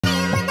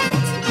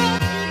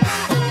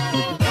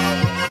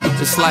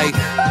It's like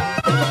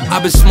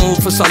I've been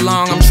smooth for so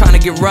long, I'm trying to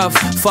get rough.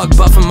 Fuck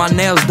buffing my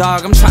nails,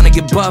 dog, I'm trying to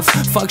get buff.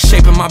 Fuck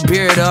shaping my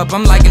beard up,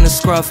 I'm liking the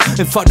scruff.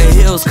 And fuck the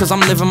hills, cause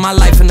I'm living my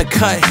life in the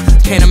cut.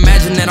 Can't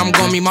imagine that I'm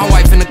gonna meet my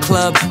wife in the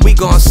club. We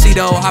gon' see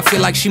though, I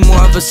feel like she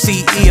more of a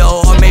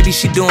CEO. Or maybe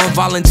she doing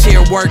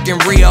volunteer work in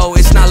Rio.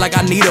 It's not like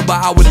I need her,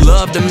 but I would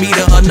love to meet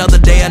her. Another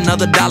day,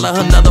 another dollar,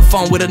 another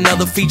phone with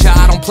another feature.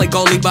 I don't play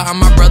goalie, but I'm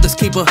my brother's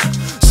keeper.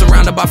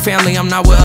 Surrounded by family, I'm not with